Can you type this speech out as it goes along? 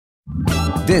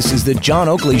This is the John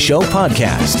Oakley Show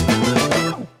podcast.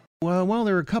 Well,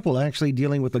 there are a couple actually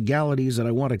dealing with legalities that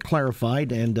I wanted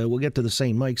clarified, and we'll get to the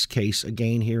St. Mike's case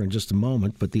again here in just a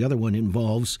moment. But the other one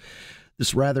involves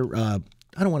this rather, I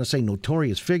don't want to say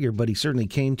notorious figure, but he certainly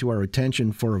came to our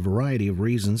attention for a variety of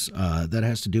reasons. That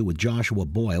has to do with Joshua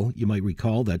Boyle. You might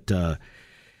recall that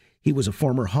he was a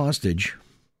former hostage.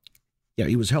 Yeah,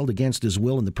 he was held against his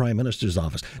will in the Prime Minister's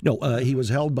office. No, he was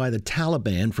held by the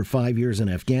Taliban for 5 years in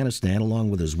Afghanistan, along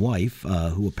with his wife,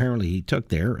 who apparently he took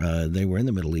there. They were in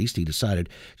the Middle East. He decided,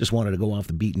 just wanted to go off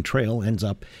the beaten trail, ends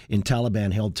up in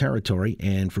Taliban-held territory,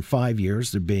 and for 5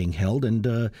 years they're being held.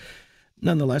 And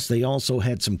nonetheless, they also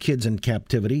had some kids in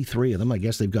captivity, 3 of them. I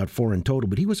guess they've got 4 in total.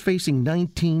 But he was facing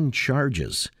 19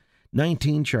 charges.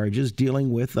 19 charges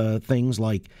dealing with things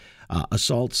like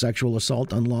assault, sexual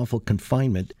assault, unlawful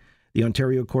confinement. The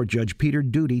Ontario Court Judge Peter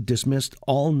Doody dismissed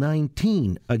all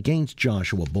 19 against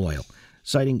Joshua Boyle,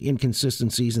 citing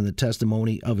inconsistencies in the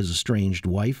testimony of his estranged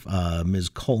wife, Ms.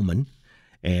 Coleman,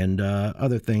 and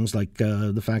other things like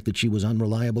the fact that she was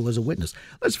unreliable as a witness.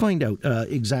 Let's find out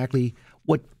exactly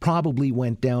what probably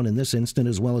went down in this instant,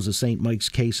 as well as the St. Mike's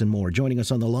case and more. Joining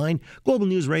us on the line, Global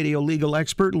News Radio legal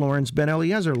expert Lawrence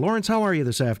Ben-Eliezer. Lawrence, how are you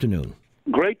this afternoon?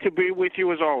 Great to be with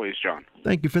you as always, John.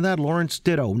 Thank you for that, Lawrence.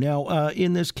 Ditto. Now,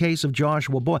 in this case of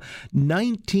Joshua Boyle,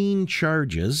 19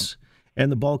 charges,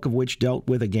 and the bulk of which dealt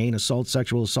with, again, assault,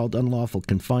 sexual assault, unlawful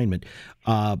confinement.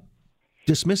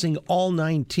 Dismissing all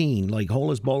 19, like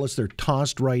holus bolus, they're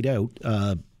tossed right out.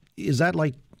 Is that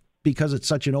like because it's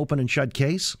such an open and shut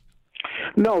case?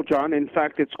 No, John. In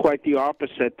fact, it's quite the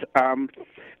opposite.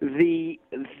 The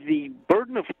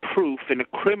burden of proof in a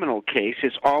criminal case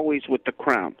is always with the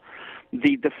Crown.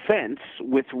 The defense,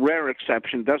 with rare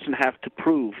exception, doesn't have to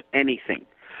prove anything.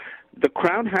 The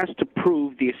Crown has to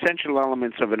prove the essential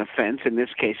elements of an offense, in this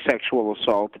case sexual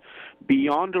assault,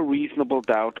 beyond a reasonable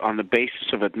doubt on the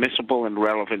basis of admissible and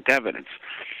relevant evidence.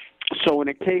 So in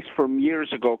a case from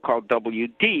years ago called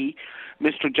W.D.,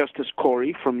 Mr. Justice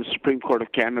Corey from the Supreme Court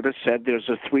of Canada said there's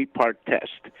a 3-part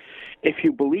test. If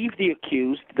you believe the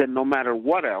accused, then no matter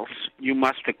what else, you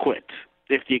must acquit.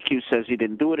 If the accused says he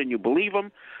didn't do it and you believe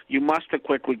him, you must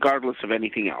acquit regardless of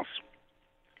anything else.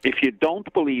 If you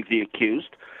don't believe the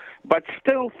accused, but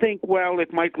still think, well,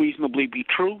 it might reasonably be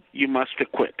true, you must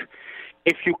acquit.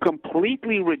 If you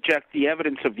completely reject the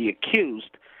evidence of the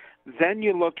accused, then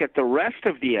you look at the rest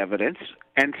of the evidence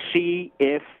and see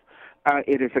if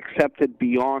it is accepted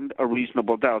beyond a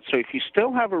reasonable doubt. So if you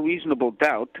still have a reasonable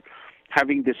doubt,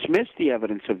 having dismissed the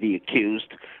evidence of the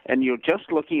accused, and you're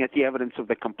just looking at the evidence of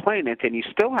the complainant, and you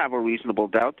still have a reasonable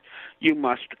doubt, you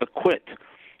must acquit.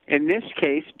 In this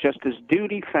case, Justice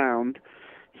Doody found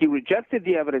he rejected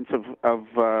the evidence of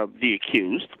the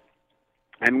accused,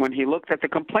 and when he looked at the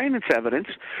complainant's evidence,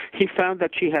 he found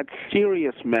that she had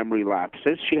serious memory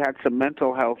lapses, she had some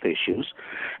mental health issues,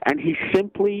 and he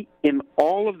simply, in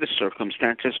all of the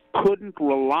circumstances, couldn't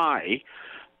rely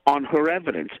on her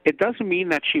evidence. It doesn't mean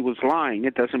that she was lying.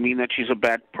 It doesn't mean that she's a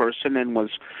bad person and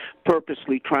was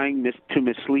purposely trying to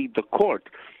mislead the court.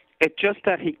 It's just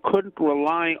that he couldn't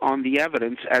rely on the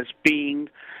evidence as being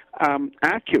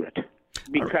accurate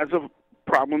because of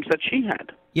problems that she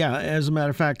had. Yeah, as a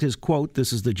matter of fact, his quote,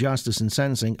 this is the justice in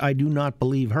sentencing, I do not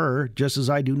believe her, just as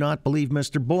I do not believe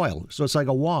Mr. Boyle. So it's like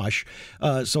a wash.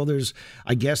 So there's,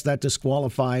 I guess that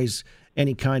disqualifies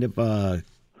any kind of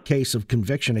case of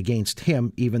conviction against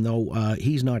him, even though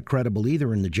he's not credible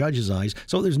either in the judge's eyes.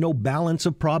 So there's no balance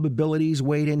of probabilities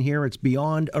weighed in here. It's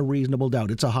beyond a reasonable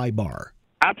doubt. It's a high bar.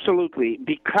 Absolutely,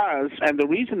 because, and the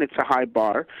reason it's a high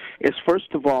bar is,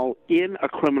 first of all, in a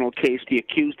criminal case, the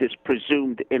accused is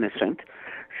presumed innocent.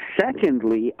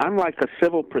 Secondly, unlike a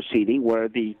civil proceeding where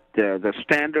the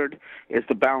standard is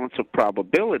the balance of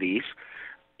probabilities,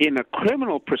 in a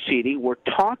criminal proceeding, we're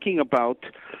talking about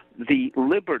the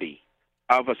liberty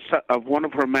of one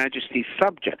of Her Majesty's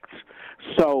subjects.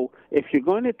 So if you're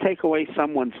going to take away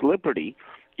someone's liberty,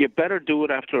 you better do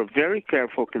it after a very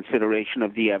careful consideration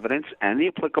of the evidence and the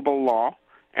applicable law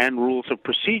and rules of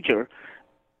procedure,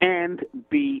 and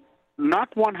be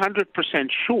not 100%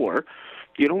 sure.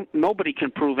 Nobody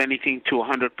can prove anything to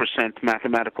 100%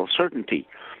 mathematical certainty,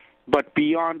 but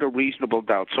beyond a reasonable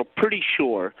doubt. So pretty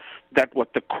sure that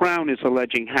what the Crown is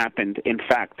alleging happened, in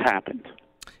fact, happened.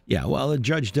 Yeah, well, the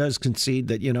judge does concede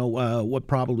that, what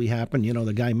probably happened,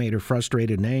 the guy made her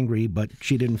frustrated and angry, but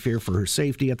she didn't fear for her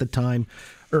safety at the time.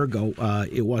 Ergo,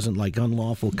 it wasn't like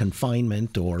unlawful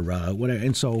confinement or whatever,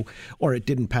 and so, or it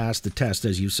didn't pass the test,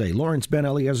 as you say. Lawrence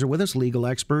Ben-Eliezer with us, legal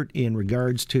expert in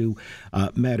regards to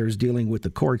matters dealing with the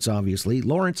courts, obviously.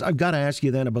 Lawrence, I've got to ask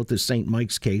you then about this St.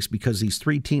 Mike's case, because these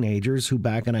three teenagers who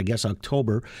back in, I guess,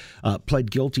 October,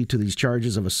 pled guilty to these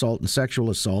charges of assault and sexual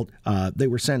assault, they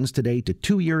were sentenced today to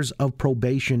 2 years of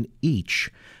probation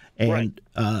each. And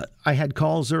I had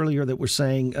calls earlier that were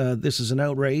saying this is an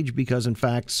outrage because, in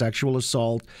fact, sexual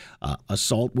assault,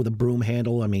 assault with a broom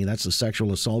handle, I mean, that's the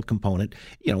sexual assault component.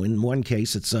 You know, in one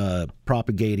case, it's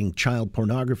propagating child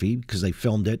pornography because they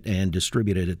filmed it and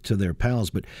distributed it to their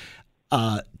pals. But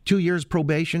 2 years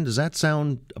probation, does that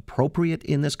sound appropriate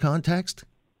in this context?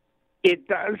 It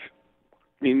does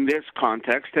in this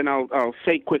context, and I'll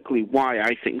say quickly why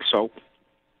I think so.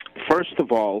 First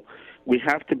of all, we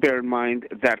have to bear in mind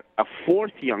that a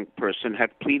fourth young person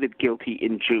had pleaded guilty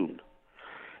in June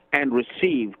and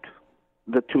received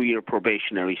the 2-year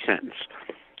probationary sentence.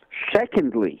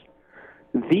 Secondly,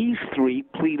 these three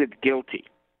pleaded guilty.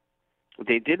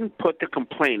 They didn't put the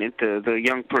complainant, the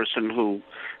young person who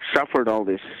suffered all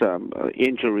this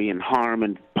injury and harm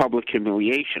and public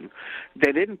humiliation,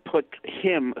 they didn't put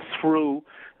him through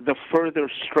the further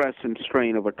stress and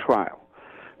strain of a trial.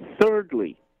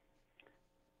 Thirdly,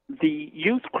 the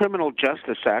Youth Criminal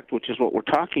Justice Act, which is what we're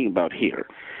talking about here,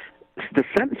 the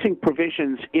sentencing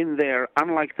provisions in there,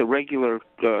 unlike the regular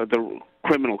the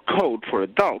criminal code for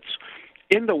adults,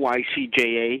 in the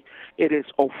YCJA, it is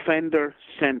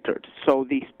offender-centered. So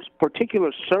the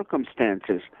particular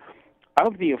circumstances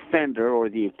of the offender or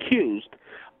the accused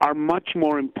are much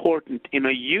more important in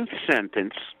a youth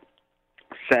sentence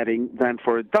setting than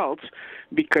for adults,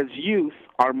 because youth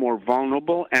are more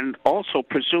vulnerable and also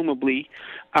presumably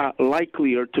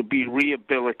likelier to be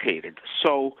rehabilitated.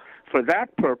 So for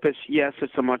that purpose, yes,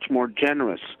 it's a much more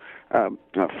generous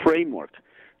framework.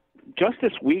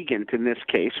 Justice Wiegand, in this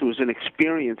case, who is an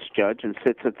experienced judge and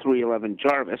sits at 311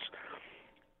 Jarvis,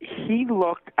 he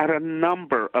looked at a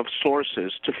number of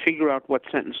sources to figure out what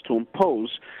sentence to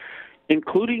impose,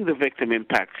 including the victim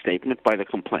impact statement by the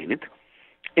complainant,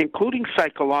 including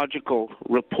psychological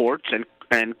reports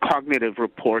and cognitive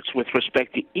reports with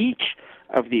respect to each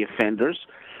of the offenders,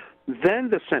 then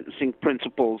the sentencing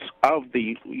principles of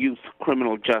the Youth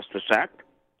Criminal Justice Act,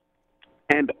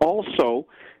 and also,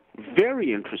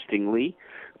 very interestingly,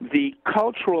 the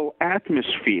cultural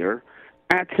atmosphere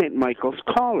at St. Michael's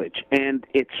College. And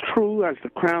it's true, as the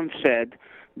Crown said,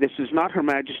 this is not Her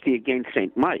Majesty against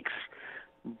St. Mike's,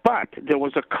 but there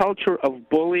was a culture of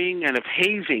bullying and of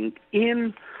hazing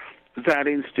in that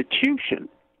institution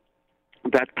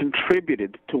that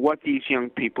contributed to what these young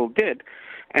people did.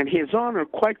 And His Honor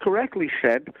quite correctly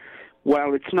said,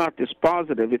 well, it's not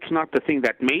dispositive, it's not the thing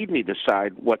that made me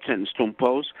decide what sentence to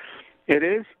impose, it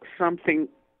is something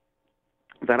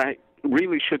that I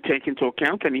really should take into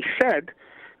account. And he said,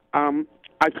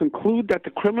 I conclude that the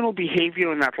criminal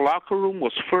behavior in that locker room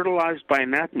was fertilized by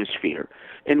an atmosphere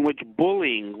in which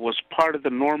bullying was part of the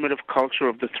normative culture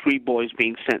of the three boys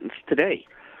being sentenced today.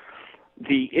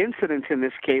 The incidents in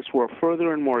this case were a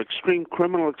further and more extreme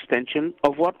criminal extension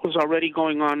of what was already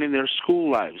going on in their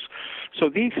school lives. So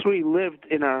these three lived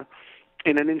in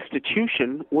an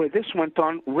institution where this went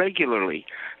on regularly.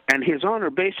 And His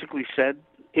Honor basically said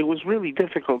it was really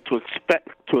difficult to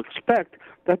expect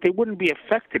that they wouldn't be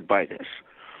affected by this.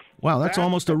 Wow, that's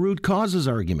almost a root causes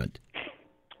argument.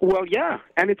 Well, yeah,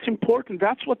 and it's important.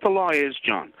 That's what the law is,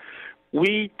 John.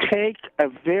 We take a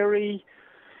very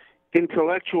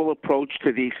intellectual approach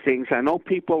to these things. I know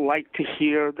people like to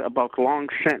hear about long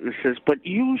sentences, but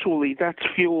usually that's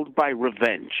fueled by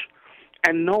revenge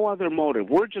and no other motive.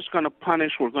 We're just going to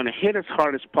punish. We're going to hit as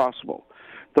hard as possible.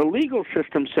 The legal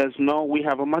system says, no, we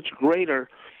have a much greater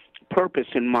purpose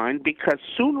in mind, because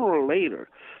sooner or later,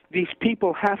 these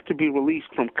people have to be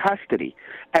released from custody.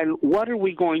 And what are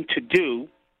we going to do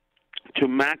to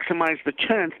maximize the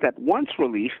chance that once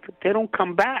released, they don't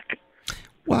come back?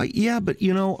 Well, yeah, but,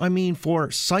 you know, I mean,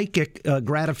 for psychic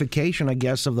gratification, I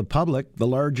guess, of the public, the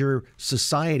larger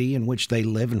society in which they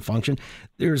live and function,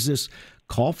 there's this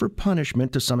call for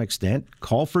punishment to some extent,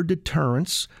 call for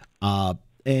deterrence,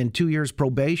 and 2 years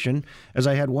probation. As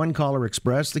I had one caller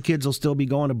express, the kids will still be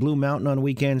going to Blue Mountain on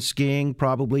weekend skiing,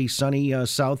 probably sunny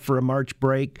south for a March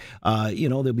break.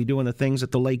 They'll be doing the things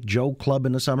at the Lake Joe Club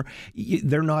in the summer.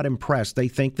 They're not impressed. They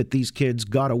think that these kids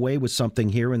got away with something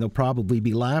here, and they'll probably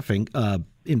be laughing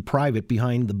in private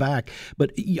behind the back.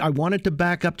 But I wanted to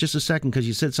back up just a second, because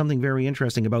you said something very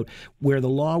interesting about where the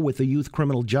law with the Youth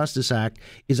Criminal Justice Act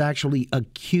is actually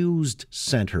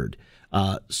accused-centered.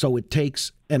 So it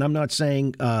takes, and I'm not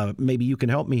saying, maybe you can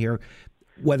help me here,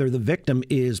 whether the victim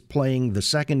is playing the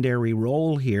secondary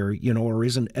role here, or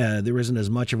there isn't as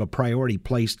much of a priority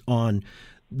placed on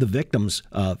the victim's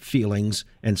feelings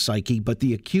and psyche, but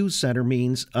the accused center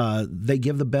means they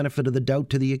give the benefit of the doubt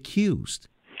to the accused.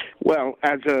 Well,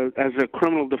 as a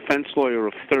criminal defense lawyer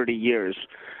of 30 years,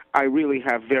 I really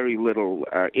have very little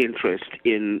interest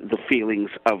in the feelings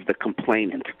of the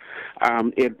complainant.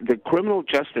 The criminal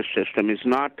justice system is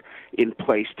not in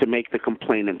place to make the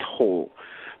complainant whole.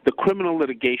 The criminal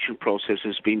litigation process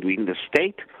is between the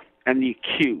state and the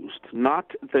accused,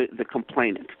 not the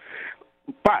complainant.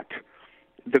 But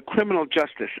the Criminal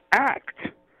Justice Act,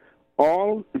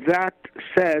 all that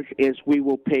says is we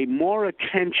will pay more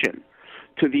attention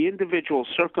to the individual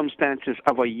circumstances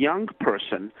of a young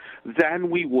person than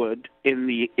we would in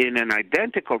an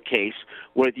identical case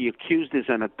where the accused is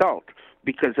an adult,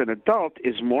 because an adult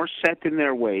is more set in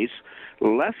their ways,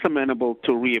 less amenable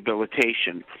to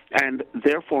rehabilitation, and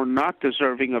therefore not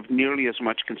deserving of nearly as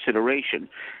much consideration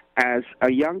as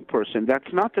a young person.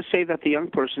 That's not to say that the young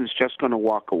person is just going to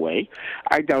walk away.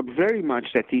 I doubt very much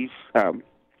that these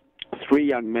three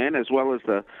young men, as well as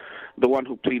the one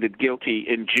who pleaded guilty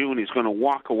in June, is going to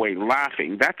walk away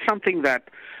laughing. That's something that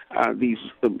these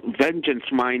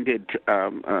vengeance-minded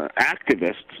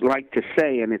activists like to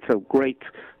say, and it's a great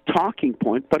talking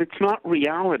point, but it's not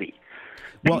reality.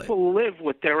 People live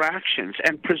with their actions,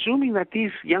 and presuming that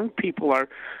these young people are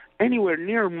anywhere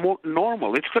near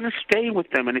normal, it's going to stay with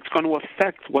them, and it's going to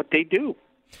affect what they do.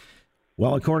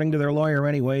 Well, according to their lawyer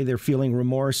anyway, they're feeling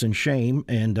remorse and shame,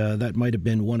 and that might have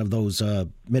been one of those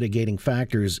mitigating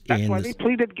factors. That's why they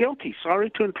pleaded guilty.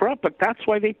 Sorry to interrupt, but that's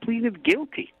why they pleaded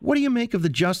guilty. What do you make of the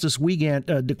Justice Wiegand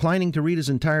declining to read his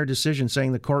entire decision,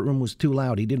 saying the courtroom was too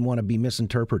loud? He didn't want to be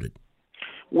misinterpreted.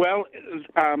 Well,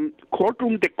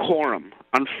 courtroom decorum,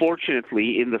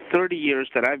 unfortunately, in the 30 years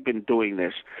that I've been doing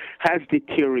this, has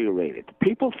deteriorated.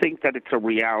 People think that it's a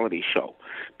reality show.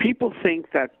 People think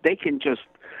that they can just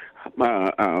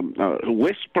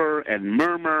whisper and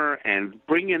murmur and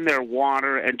bring in their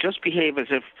water and just behave as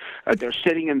if they're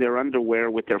sitting in their underwear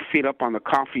with their feet up on the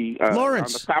coffee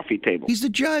Lawrence, on the coffee table. He's the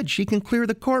judge. He can clear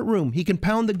the courtroom. He can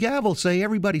pound the gavel, say,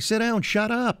 everybody sit down,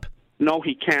 shut up. No,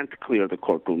 he can't clear the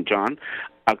courtroom, John.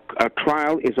 A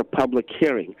trial is a public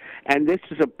hearing, and this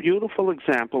is a beautiful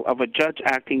example of a judge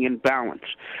acting in balance.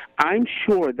 I'm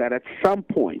sure that at some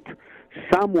point,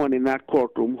 someone in that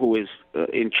courtroom who is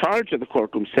in charge of the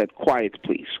courtroom said, "Quiet,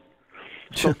 please."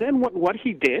 So then what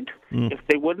he did, if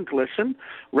they wouldn't listen,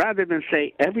 rather than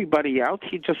say everybody out,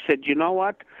 he just said, "You know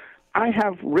what? I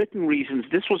have written reasons."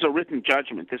 This was a written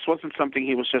judgment. This wasn't something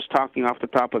he was just talking off the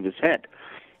top of his head.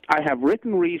 "I have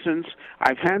written reasons.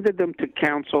 I've handed them to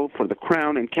counsel for the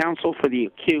Crown and counsel for the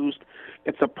accused.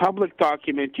 It's a public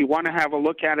document. You want to have a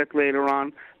look at it later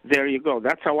on? There you go."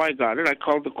 That's how I got it. I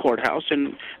called the courthouse,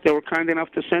 and they were kind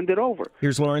enough to send it over.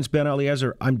 Here's Lawrence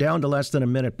Ben-Eliezer. I'm down to less than a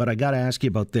minute, but I got to ask you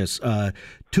about this.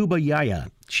 Tuba Yahya,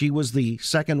 she was the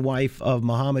second wife of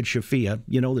Muhammad Shafia.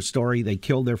 You know the story. They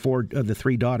killed their the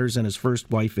three daughters and his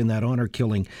first wife in that honor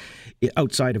killing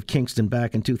outside of Kingston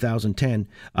back in 2010.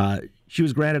 She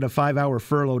was granted a 5-hour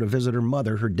furlough to visit her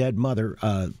mother, her dead mother,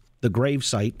 the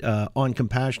gravesite, on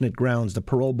compassionate grounds. The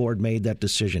parole board made that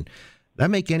decision. That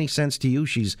make any sense to you?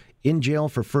 She's in jail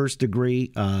for first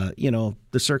degree.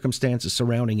 The circumstances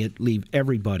surrounding it leave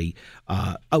everybody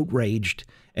outraged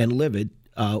and livid.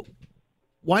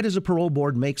 Why does a parole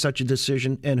board make such a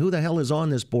decision, and who the hell is on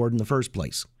this board in the first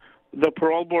place? The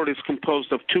parole board is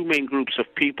composed of two main groups of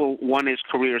people. One is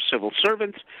career civil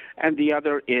servants, and the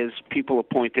other is people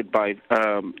appointed by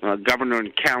governor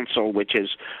and council, which is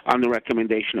on the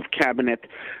recommendation of cabinet.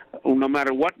 No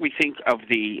matter what we think of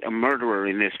the murderer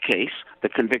in this case, the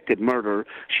convicted murderer,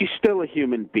 she's still a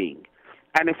human being.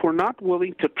 And if we're not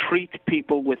willing to treat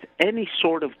people with any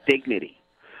sort of dignity,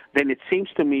 then it seems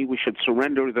to me we should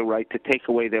surrender the right to take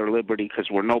away their liberty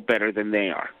because we're no better than they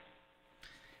are.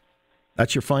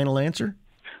 That's your final answer?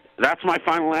 That's my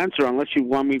final answer, unless you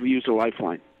want me to use a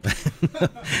lifeline.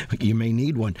 You may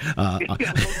need one.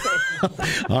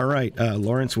 All right,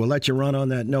 Lawrence, we'll let you run on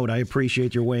that note. I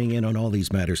appreciate your weighing in on all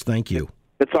these matters. Thank you.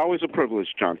 It's always a privilege,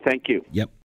 John. Thank you. Yep.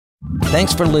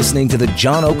 Thanks for listening to the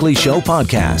John Oakley Show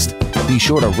podcast. Be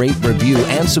sure to rate, review,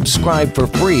 and subscribe for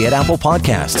free at Apple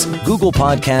Podcasts, Google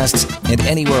Podcasts, and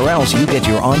anywhere else you get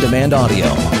your on-demand audio.